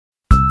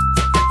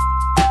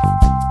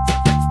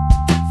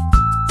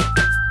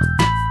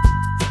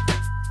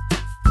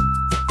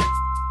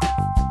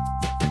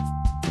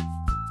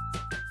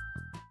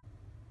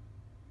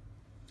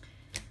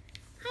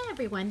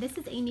everyone, this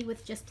is Amy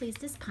with Just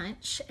Pleased as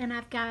Punch, and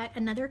I've got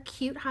another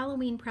cute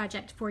Halloween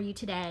project for you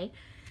today.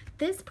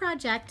 This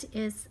project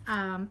is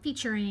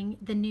featuring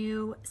the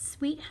new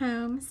Sweet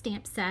Home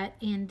stamp set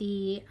in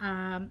the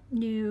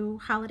new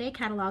holiday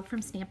catalog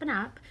from Stampin'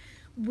 Up.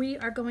 We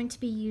are going to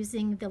be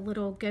using the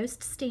little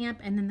ghost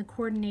stamp and then the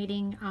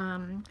coordinating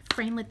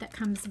framelit that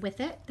comes with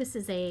it. This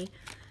is a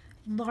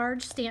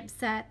large stamp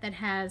set that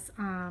has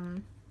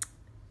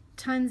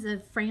tons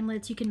of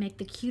framelits. You can make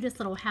the cutest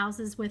little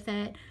houses with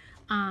it.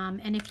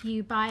 And if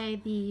you buy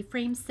the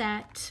frame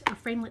set, or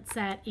framelit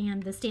set,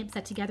 and the stamp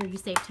set together, you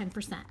save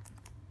 10%.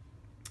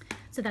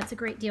 So that's a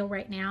great deal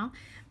right now.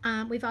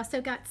 We've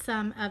also got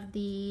some of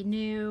the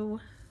new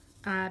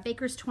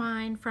baker's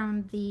twine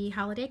from the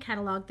holiday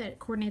catalog that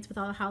coordinates with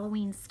all the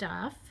Halloween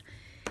stuff.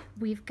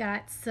 We've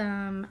got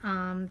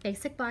some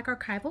basic black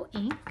archival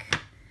ink,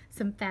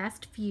 some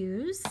fast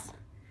fuse.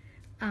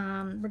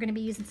 We're going to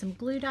be using some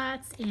glue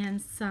dots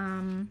and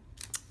some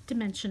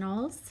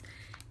dimensionals.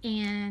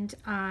 And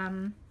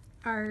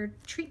our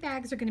treat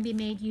bags are going to be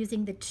made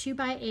using the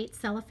 2x8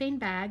 cellophane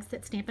bags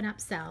that Stampin' Up!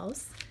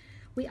 Sells.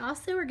 We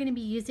also are going to be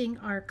using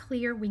our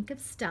clear Wink of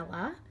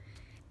Stella,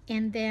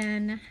 and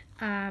then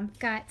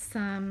got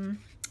some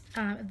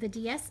of the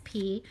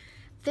DSP.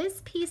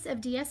 This piece of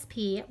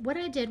DSP, what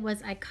I did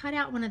was I cut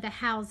out one of the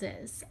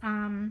houses.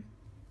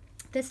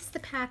 This is the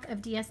pack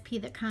of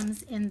DSP that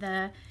comes in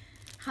the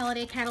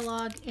holiday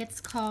catalog. It's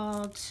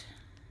called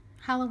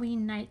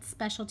Halloween Night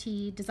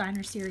Specialty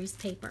Designer Series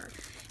paper,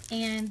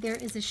 and there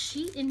is a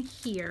sheet in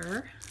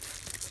here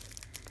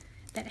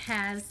that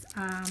has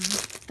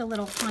the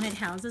little haunted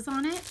houses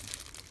on it.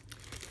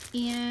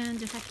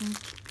 And if I can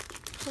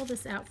pull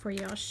this out for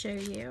you, I'll show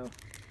you.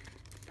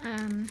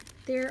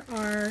 There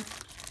are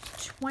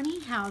 20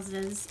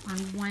 houses on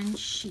one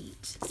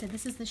sheet. So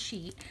this is the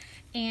sheet,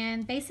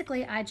 and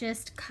basically I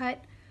just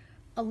cut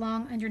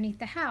along underneath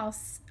the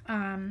house,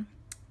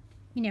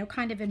 you know,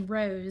 kind of in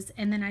rows,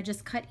 and then I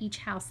just cut each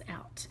house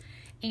out.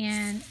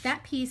 And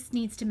that piece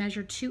needs to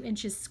measure 2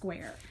 inches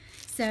square.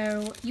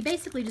 So you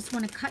basically just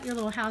want to cut your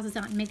little houses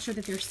out and make sure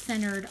that they're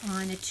centered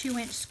on a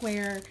 2-inch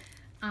square,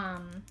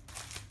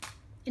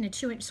 in a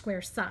 2-inch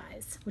square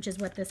size, which is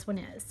what this one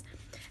is.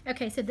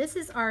 Okay, so this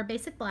is our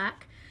basic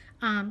black,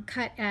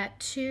 cut at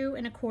 2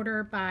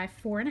 1/4 by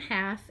 4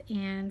 1/2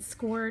 and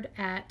scored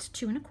at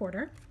 2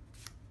 1/4.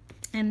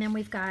 And then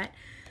we've got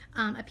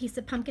a piece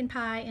of pumpkin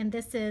pie, and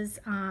this is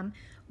 1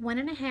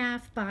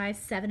 1/2 by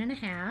 7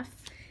 1/2,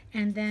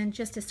 and then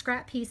just a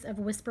scrap piece of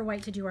whisper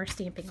white to do our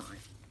stamping on.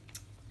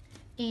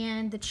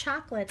 And the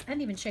chocolates, I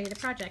didn't even show you the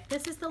project.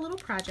 This is the little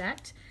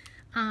project.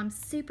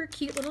 Super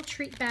cute little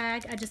treat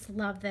bag. I just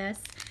love this.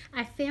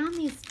 I found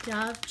these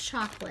Dove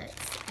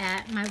chocolates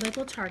at my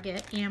local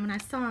Target, and when I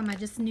saw them, I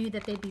just knew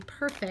that they'd be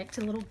perfect.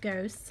 The little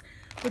ghosts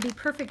would be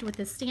perfect with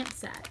this stamp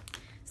set.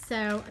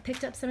 So I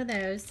picked up some of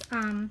those.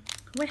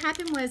 What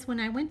happened was when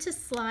I went to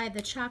slide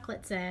the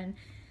chocolates in,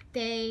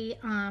 they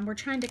were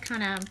trying to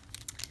kind of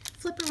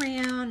flip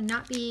around and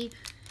not be,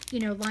 you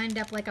know, lined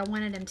up like I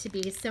wanted them to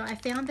be. So I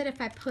found that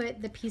if I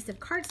put the piece of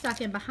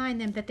cardstock in behind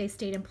them, that they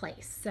stayed in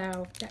place.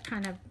 So that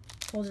kind of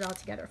pulled it all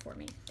together for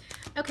me.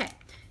 Okay,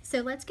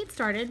 so let's get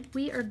started.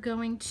 We are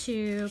going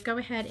to go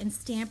ahead and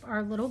stamp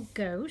our little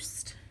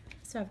ghost.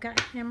 So I've got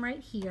him right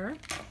here.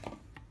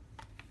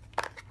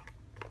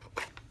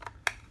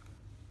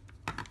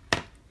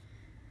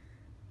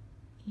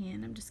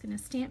 And I'm just going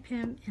to stamp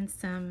him in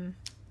some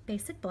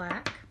basic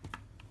black.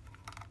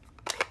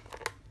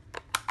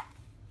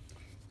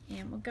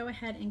 And we'll go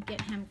ahead and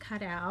get him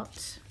cut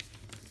out.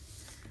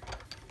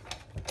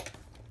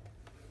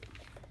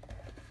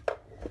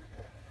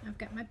 I've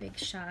got my big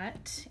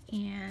shot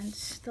and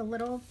the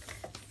little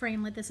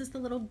framelit. This is the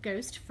little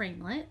ghost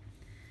framelit.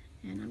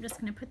 And I'm just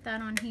going to put that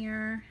on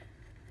here.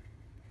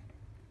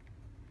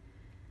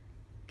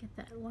 Get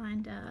that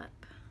lined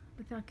up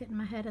without getting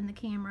my head in the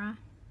camera.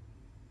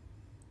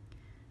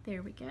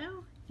 There we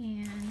go.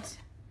 And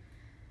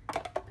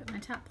put my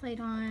top plate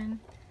on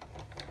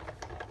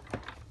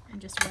and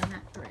just run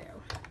that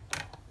through.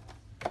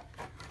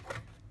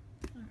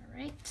 All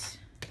right,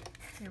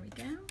 there we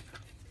go.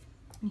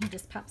 And he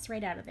just pops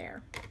right out of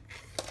there.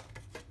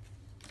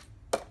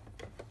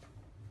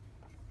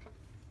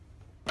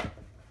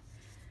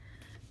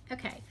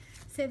 Okay,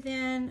 so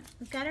then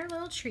we've got our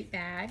little treat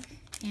bag,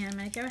 and I'm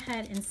going to go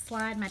ahead and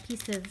slide my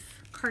piece of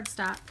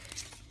cardstock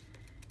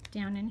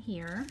down in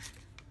here.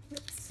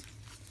 Whoops.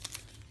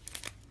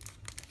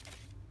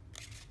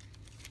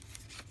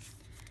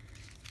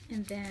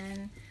 And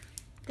then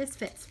this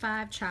fits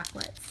 5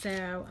 chocolates,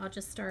 so I'll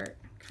just start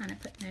kind of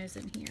putting those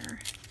in here.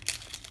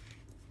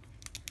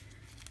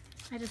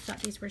 I just thought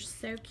these were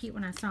so cute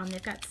when I saw them.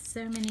 They've got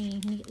so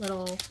many neat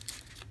little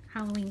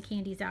Halloween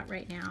candies out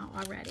right now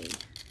already.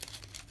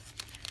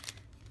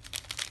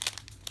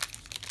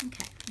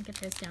 Okay, I'll get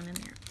those down in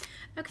there.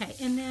 Okay,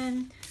 and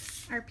then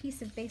our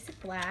piece of basic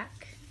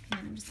black,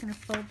 and I'm just going to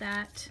fold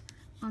that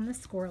on the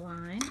score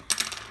line.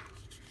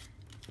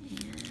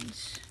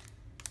 And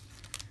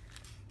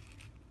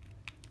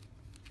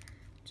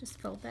just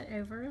fold that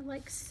over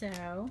like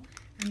so.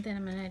 And then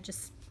I'm going to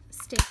just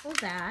staple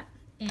that,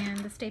 and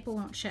the staple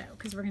won't show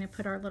because we're going to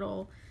put our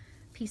little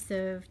piece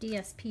of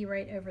DSP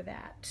right over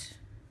that.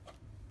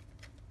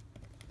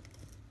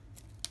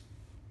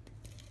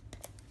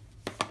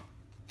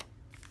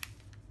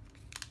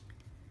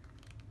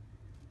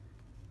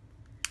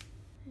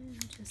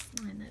 And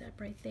just line that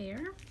up right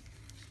there.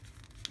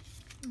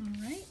 All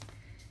right,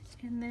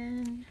 and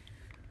then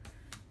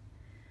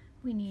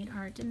we need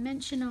our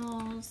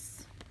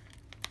dimensionals.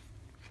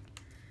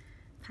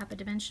 Pop a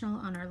dimensional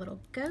on our little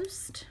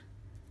ghost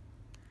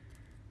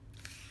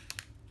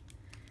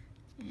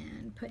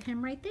and put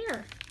him right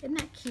there. Isn't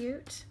that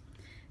cute?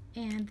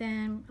 And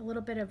then a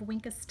little bit of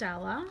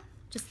Winkastella.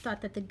 Just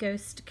thought that the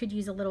ghost could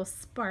use a little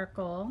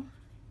sparkle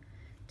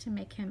to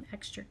make him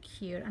extra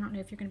cute. I don't know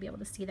if you're going to be able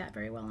to see that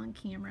very well on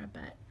camera,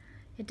 but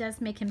it does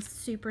make him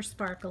super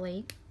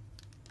sparkly.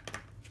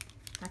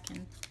 I don't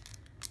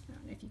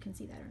know if you can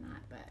see that or not,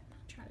 but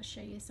I'll try to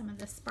show you some of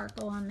the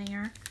sparkle on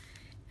there.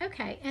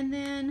 Okay, and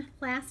then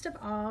last of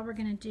all, we're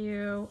going to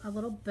do a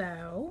little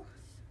bow.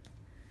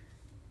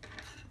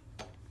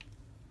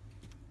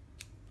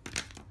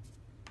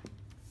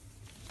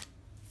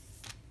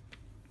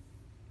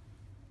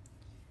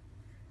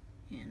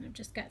 And I've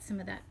just got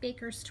some of that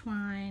baker's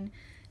twine,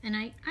 and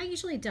I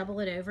usually double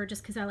it over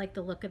just because I like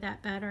the look of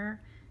that better.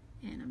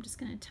 And I'm just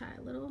going to tie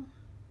a little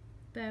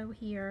bow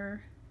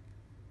here.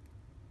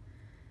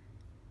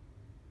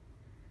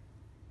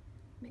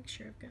 Make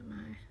sure I've got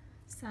my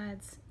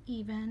sides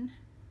even.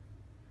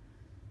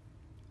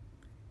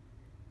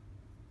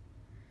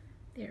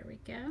 There we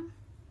go.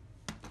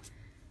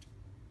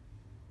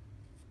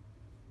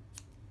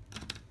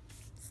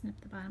 Snip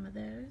the bottom of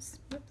those.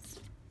 Whoops.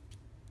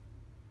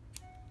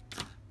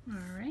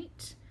 All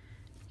right,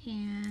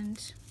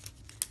 and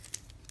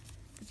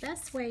the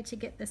best way to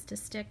get this to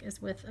stick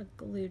is with a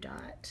glue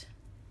dot.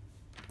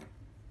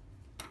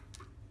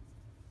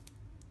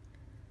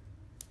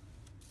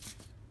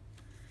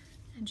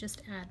 And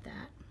just add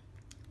that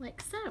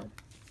like so.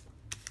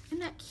 Isn't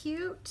that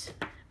cute?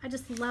 I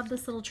just love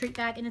this little treat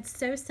bag, and it's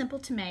so simple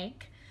to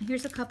make.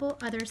 Here's a couple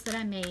others that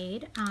I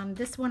made.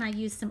 This one I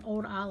used some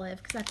old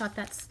olive because I thought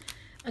that's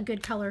a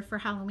good color for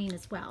Halloween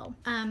as well.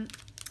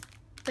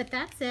 But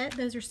that's it.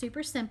 Those are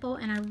super simple,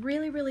 and I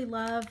really, really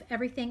love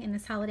everything in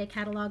this holiday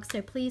catalog.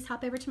 So please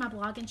hop over to my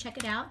blog and check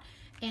it out.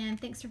 And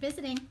thanks for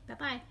visiting.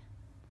 Bye-bye.